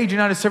his maid, you're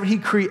not his servant. He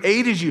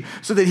created you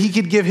so that he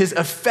could give his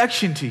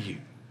affection to you.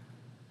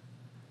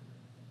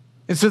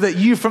 And so that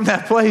you from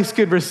that place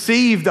could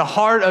receive the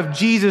heart of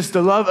Jesus,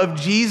 the love of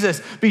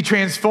Jesus, be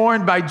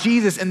transformed by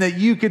Jesus, and that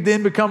you could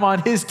then become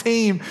on his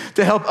team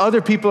to help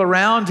other people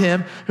around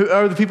him, who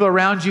are the people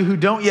around you who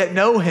don't yet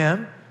know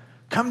him,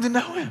 come to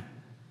know him.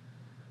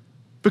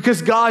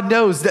 Because God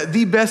knows that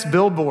the best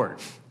billboard,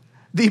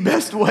 the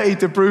best way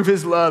to prove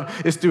his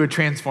love is through a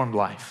transformed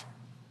life.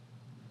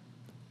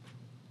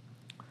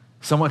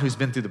 Someone who's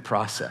been through the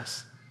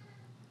process,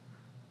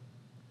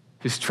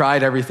 who's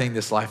tried everything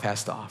this life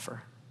has to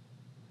offer,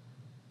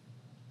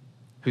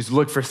 who's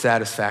looked for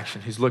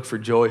satisfaction, who's looked for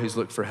joy, who's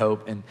looked for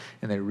hope, and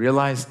they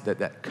realize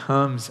that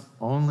comes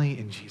only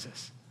in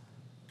Jesus.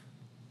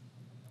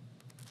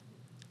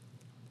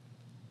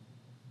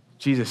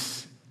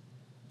 Jesus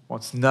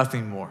wants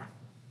nothing more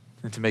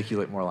than to make you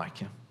look more like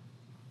him.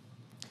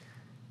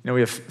 You know,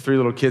 we have 3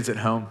 little kids at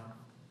home,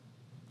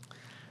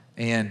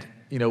 And,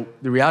 the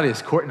reality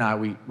is Court and I,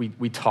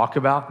 we talk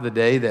about the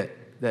day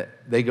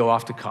that they go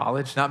off to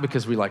college, not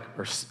because we are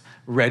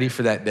ready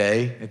for that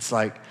day. It's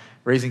like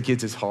raising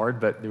kids is hard,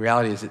 but the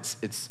reality is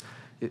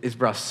it's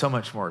brought so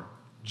much more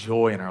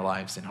joy in our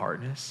lives than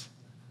hardness.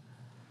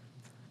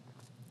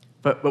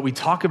 But we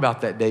talk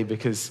about that day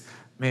because,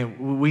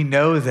 man, we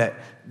know that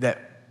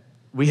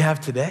we have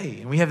today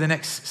and we have the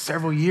next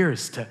several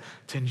years to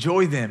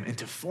enjoy them and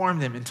to form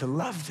them and to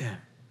love them,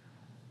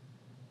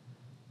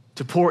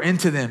 to pour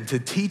into them, to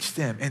teach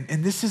them.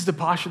 And this is the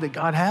posture that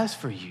God has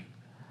for you.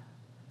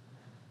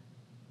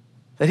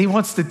 That he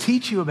wants to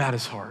teach you about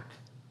his heart.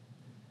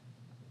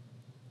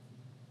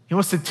 He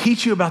wants to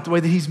teach you about the way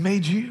that he's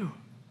made you.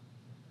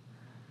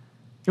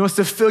 He wants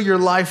to fill your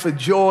life with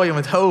joy and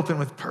with hope and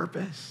with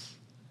purpose.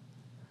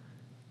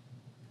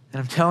 And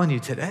I'm telling you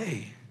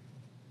today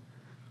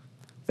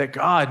that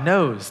God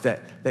knows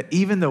that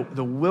even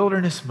the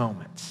wilderness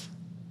moments,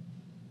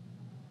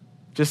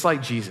 just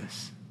like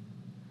Jesus,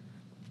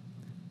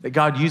 that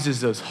God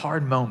uses those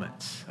hard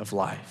moments of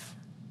life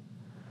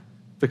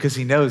because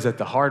he knows that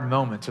the hard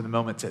moments are the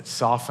moments that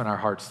soften our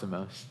hearts the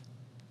most.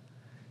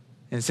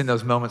 And it's in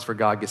those moments where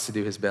God gets to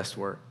do his best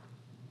work.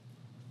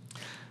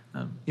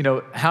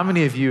 How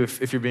many of you,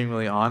 if you're being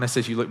really honest,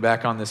 as you look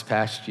back on this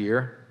past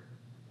year,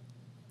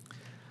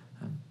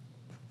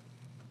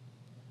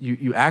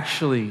 you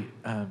actually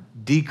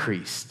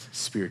decreased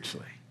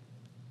spiritually?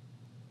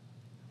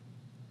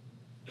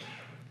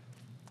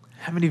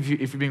 How many of you,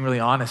 if you're being really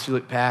honest, you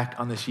look back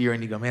on this year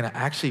and you go, man, I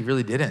actually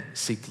really didn't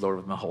seek the Lord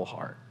with my whole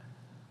heart?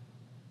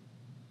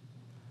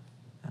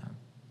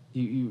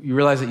 You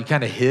realize that you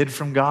kind of hid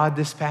from God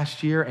this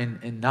past year,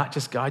 and not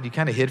just God, you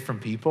kind of hid from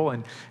people,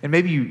 and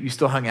maybe you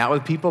still hung out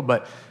with people,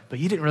 but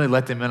you didn't really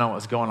let them in on what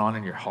was going on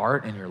in your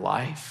heart, in your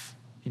life,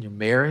 in your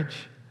marriage.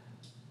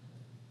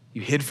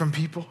 You hid from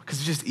people because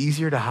it's just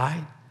easier to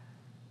hide.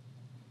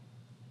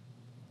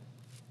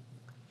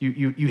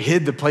 You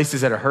hid the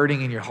places that are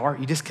hurting in your heart.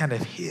 You just kind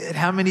of hid.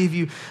 How many of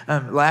you,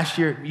 last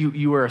year,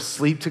 you were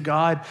asleep to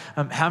God?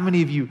 How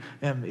many of you,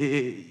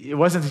 it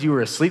wasn't that you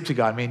were asleep to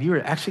God, man, you were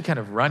actually kind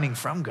of running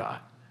from God.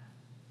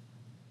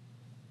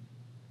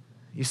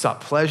 You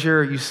sought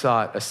pleasure, you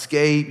sought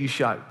escape, you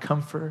sought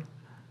comfort.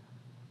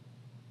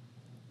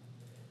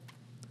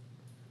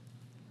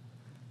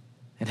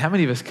 And how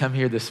many of us come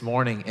here this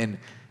morning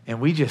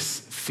and we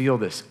just feel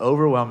this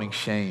overwhelming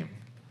shame?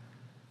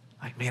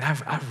 Like, man,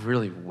 I've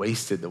really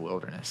wasted the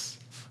wilderness.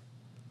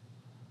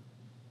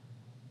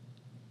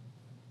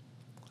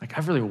 Like,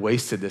 I've really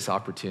wasted this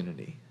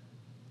opportunity.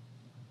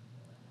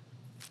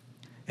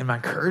 And my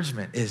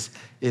encouragement is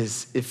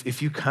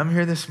if you come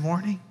here this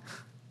morning,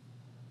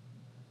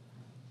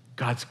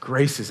 God's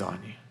grace is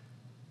on you.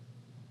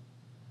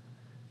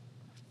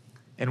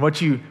 And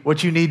what you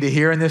need to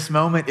hear in this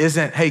moment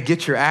isn't, hey,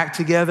 get your act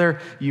together.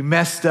 You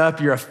messed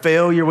up. You're a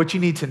failure. What you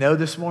need to know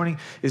this morning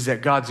is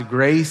that God's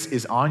grace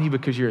is on you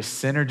because you're a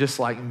sinner just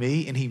like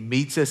me, and he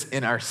meets us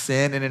in our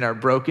sin and in our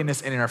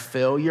brokenness and in our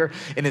failure.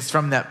 And it's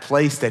from that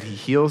place that he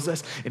heals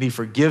us and he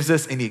forgives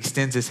us and he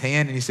extends his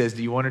hand and he says,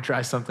 do you want to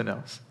try something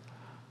else?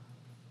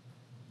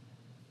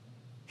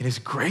 And his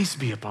grace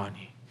be upon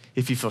you.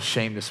 If you feel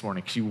shame this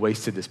morning because you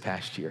wasted this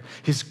past year,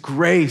 his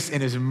grace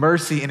and his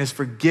mercy and his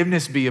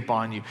forgiveness be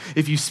upon you.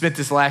 If you spent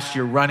this last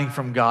year running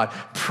from God,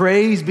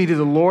 praise be to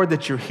the Lord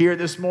that you're here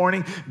this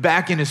morning,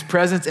 back in his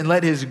presence, and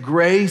let his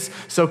grace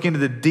soak into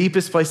the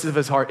deepest places of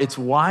his heart. It's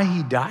why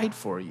he died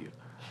for you.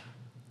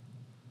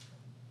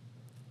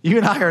 You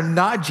and I are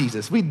not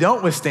Jesus. We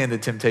don't withstand the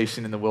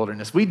temptation in the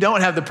wilderness. We don't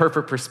have the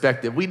perfect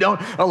perspective. We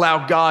don't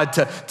allow God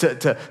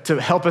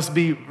to help us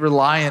be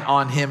reliant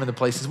on him in the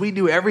places. We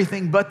do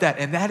everything but that.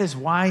 And that is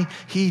why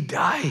he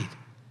died.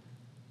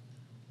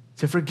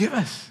 To forgive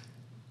us.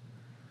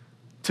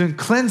 To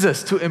cleanse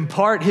us. To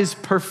impart his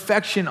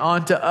perfection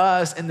onto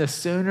us. And the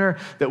sooner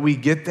that we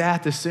get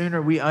that, the sooner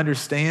we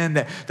understand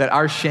that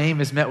our shame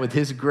is met with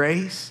his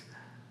grace,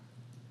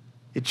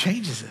 it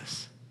changes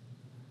us.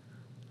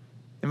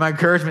 And my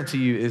encouragement to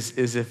you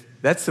is if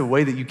that's the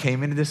way that you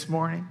came into this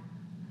morning,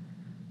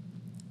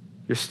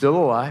 you're still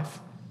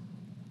alive,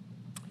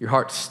 your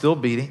heart's still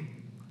beating,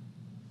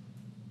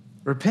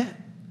 repent.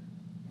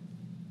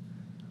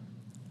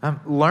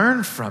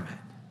 Learn from it.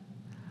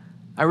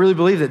 I really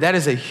believe that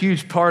is a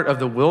huge part of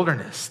the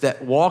wilderness,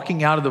 that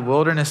walking out of the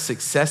wilderness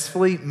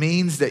successfully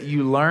means that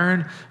you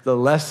learn the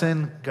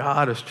lesson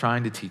God is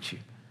trying to teach you.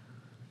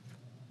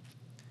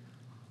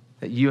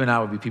 That you and I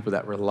would be people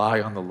that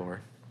rely on the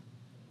Lord.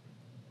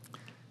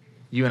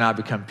 You and I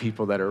become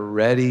people that are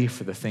ready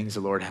for the things the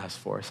Lord has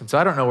for us. And so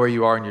I don't know where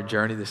you are in your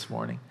journey this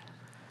morning.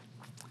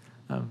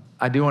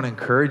 I do want to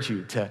encourage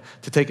you to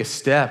take a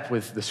step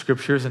with the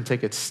scriptures and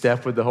take a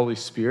step with the Holy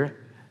Spirit.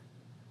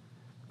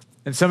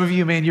 And some of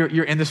you, man,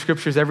 you're in the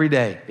scriptures every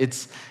day.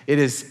 It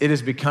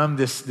has become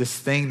this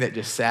thing that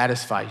just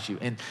satisfies you.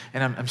 And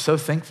I'm so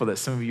thankful that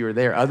some of you are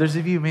there. Others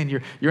of you, man,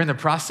 you're in the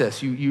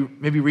process. You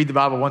maybe read the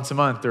Bible once a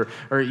month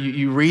or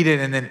you read it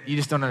and then you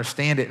just don't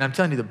understand it. And I'm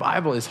telling you, the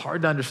Bible is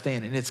hard to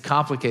understand and it's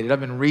complicated. I've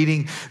been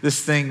reading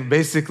this thing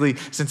basically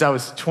since I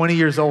was 20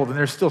 years old, and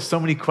there's still so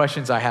many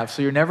questions I have.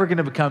 So you're never going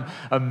to become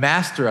a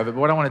master of it. But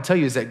what I want to tell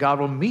you is that God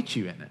will meet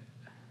you in it.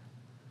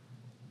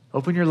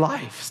 Open your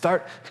life.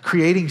 Start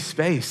creating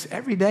space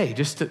every day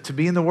just to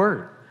be in the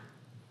Word.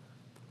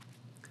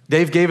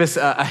 Dave gave us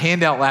a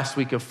handout last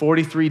week of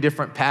 43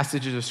 different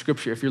passages of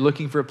Scripture. If you're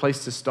looking for a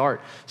place to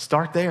start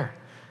there.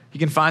 You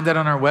can find that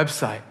on our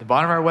website, the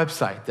bottom of our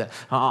website,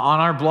 on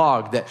our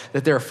blog,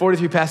 that there are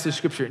 43 passages of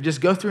Scripture. And just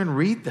go through and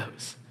read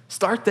those.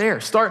 Start there.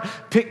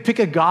 Pick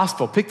a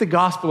gospel. Pick the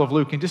Gospel of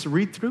Luke and just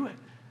read through it.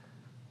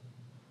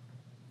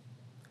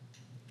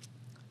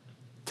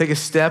 Take a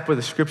step with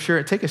the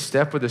Scripture. Take a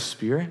step with the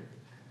Spirit.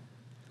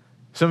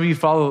 Some of you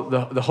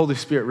follow the Holy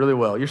Spirit really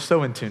well. You're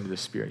so in tune to the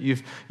Spirit.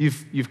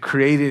 You've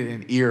created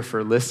an ear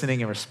for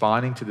listening and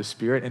responding to the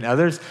Spirit. And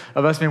others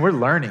of us, man, we're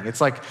learning.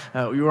 It's like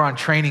we were on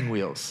training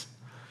wheels.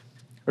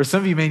 Or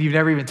some of you, man, you've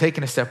never even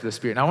taken a step with the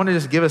Spirit. And I want to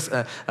just give us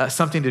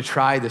something to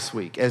try this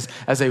week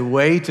as a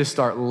way to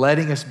start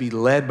letting us be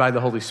led by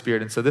the Holy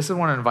Spirit. And so this is what I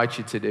want to invite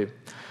you to do.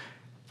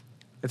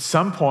 At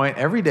some point,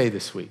 every day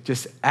this week,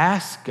 just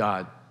ask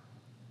God.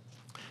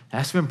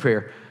 Ask him in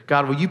prayer,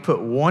 God, will you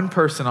put one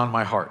person on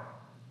my heart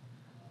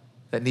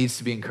that needs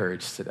to be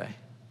encouraged today?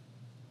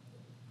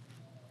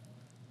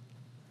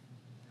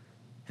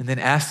 And then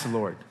ask the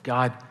Lord,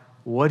 God,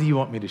 what do you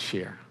want me to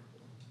share?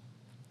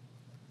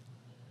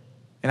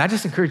 And I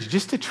just encourage you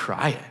just to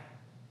try it.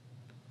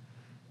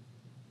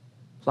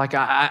 Like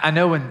I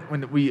know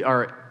when we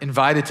are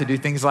invited to do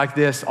things like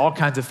this, all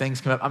kinds of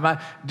things come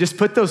up. Just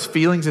put those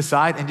feelings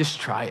aside and just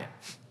try it.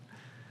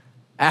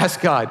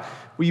 Ask God,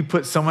 will you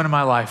put someone in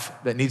my life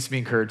that needs to be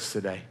encouraged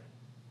today?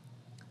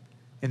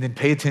 And then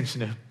pay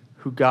attention to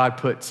who God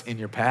puts in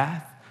your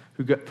path,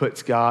 who God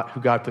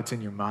puts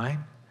in your mind.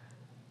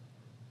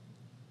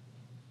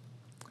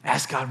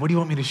 Ask God, what do you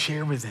want me to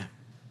share with them?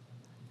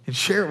 And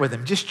share it with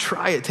them. Just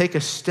try it. Take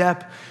a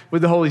step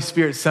with the Holy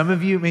Spirit. Some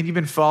of you, man, you've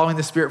been following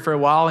the Spirit for a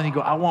while and you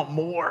go, I want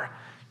more.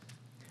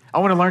 I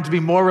want to learn to be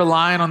more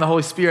reliant on the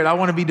Holy Spirit. I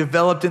want to be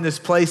developed in this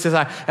place so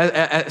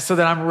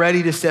that I'm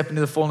ready to step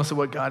into the fullness of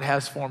what God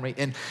has for me.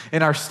 And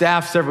in our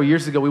staff several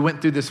years ago, we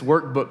went through this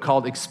workbook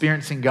called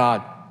Experiencing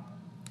God.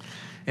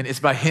 And it's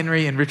by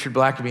Henry and Richard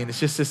Blackaby. And it's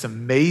just this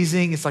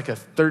amazing, it's like a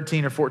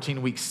 13 or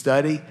 14 week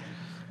study.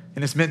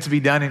 And it's meant to be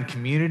done in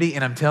community.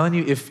 And I'm telling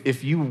you,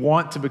 if you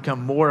want to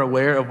become more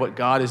aware of what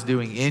God is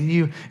doing in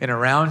you and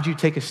around you,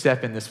 take a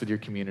step in this with your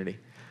community.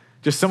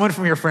 Just someone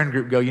from your friend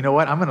group go, you know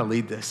what? I'm going to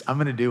lead this. I'm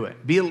going to do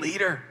it. Be a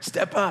leader.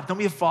 Step up. Don't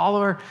be a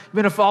follower. You've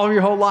been a follower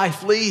your whole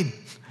life. Lead.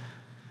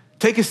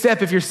 Take a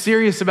step if you're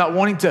serious about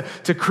wanting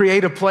to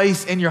create a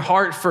place in your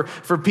heart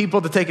for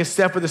people to take a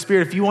step with the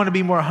Spirit. If you want to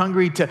be more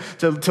hungry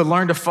to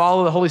learn to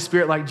follow the Holy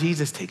Spirit like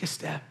Jesus, take a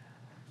step.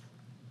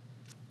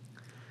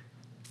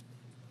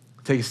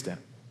 Take a step.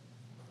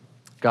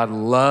 God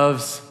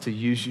loves to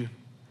use you.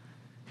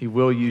 He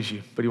will use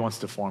you, but he wants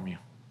to form you.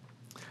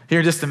 Here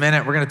in just a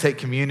minute, we're going to take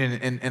communion,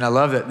 and I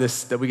love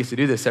that we get to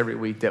do this every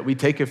week, that we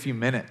take a few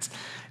minutes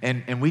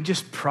and we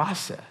just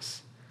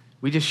process.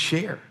 We just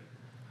share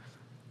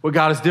what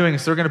God is doing.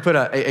 So we're going to put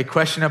a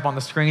question up on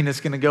the screen that's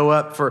going to go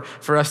up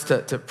for us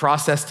to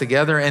process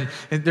together. And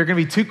there are going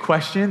to be two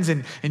questions,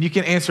 and you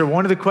can answer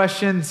one of the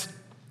questions,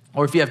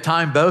 or if you have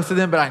time, both of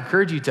them. But I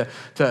encourage you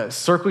to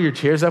circle your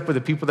chairs up with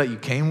the people that you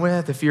came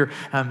with. If you're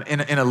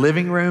in a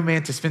living room,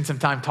 man, to spend some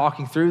time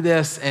talking through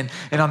this. And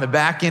on the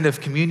back end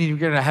of communion, you're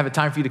going to have a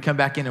time for you to come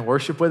back in and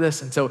worship with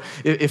us. And so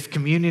if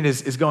communion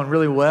is going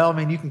really well,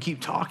 man, you can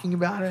keep talking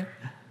about it.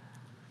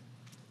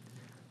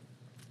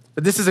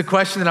 But this is a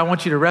question that I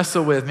want you to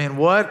wrestle with, man.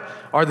 What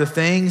are the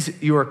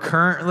things you are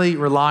currently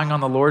relying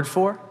on the Lord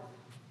for?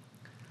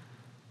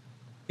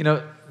 You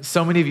know,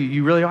 so many of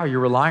you really are. You're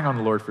relying on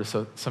the Lord for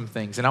some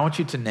things. And I want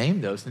you to name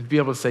those and be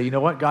able to say, you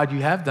know what, God,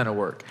 you have done a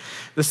work.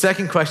 The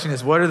second question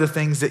is, what are the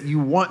things that you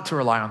want to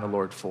rely on the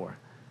Lord for?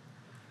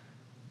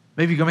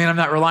 Maybe you go, man, I'm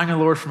not relying on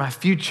the Lord for my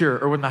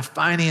future or with my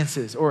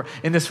finances or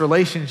in this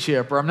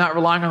relationship, or I'm not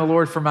relying on the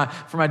Lord for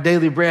my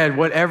daily bread,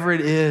 whatever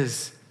it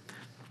is.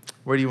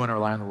 Where do you want to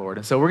rely on the Lord?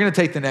 And so we're going to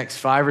take the next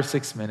 5 or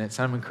 6 minutes.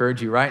 I'm going to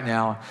encourage you right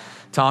now.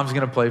 Tom's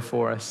going to play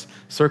for us.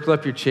 Circle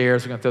up your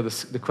chairs. We're going to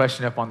throw the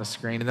question up on the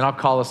screen, and then I'll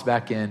call us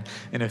back in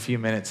a few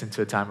minutes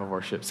into a time of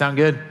worship. Sound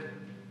good?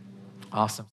 Awesome.